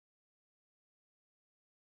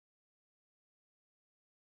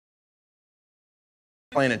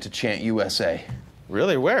planet to chant USA.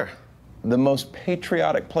 Really? Where? The most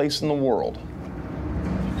patriotic place in the world.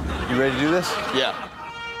 You ready to do this? Yeah.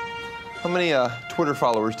 How many Twitter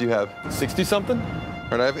followers do you have? 60-something? All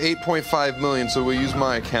right, I have 8.5 million, so we'll use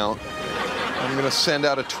my account. I'm gonna send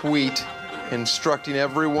out a tweet instructing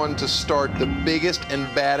everyone to start the biggest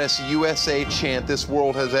and baddest USA chant this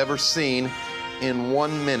world has ever seen in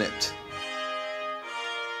 1 minute.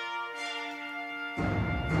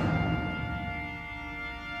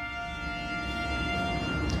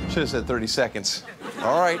 Should have said 30 seconds.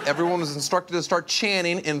 All right, everyone was instructed to start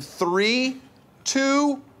chanting in 3,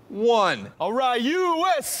 2, 1. All right,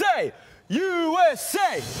 USA!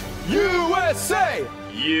 USA! USA!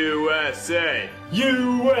 USA!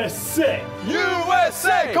 USA!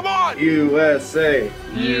 USA! Come on! USA!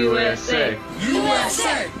 USA!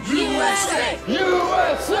 USA! USA! USA!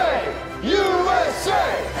 USA! USA!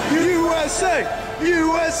 USA! USA!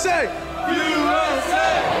 USA!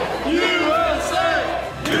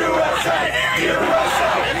 USA!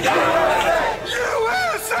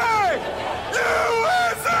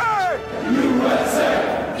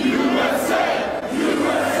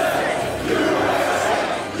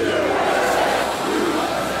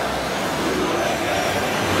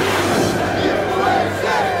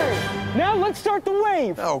 Now let's start the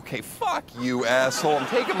wave! Okay, fuck you, asshole. I'm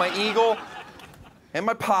taking my eagle and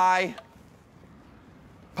my pie.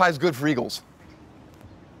 Pie's good for eagles.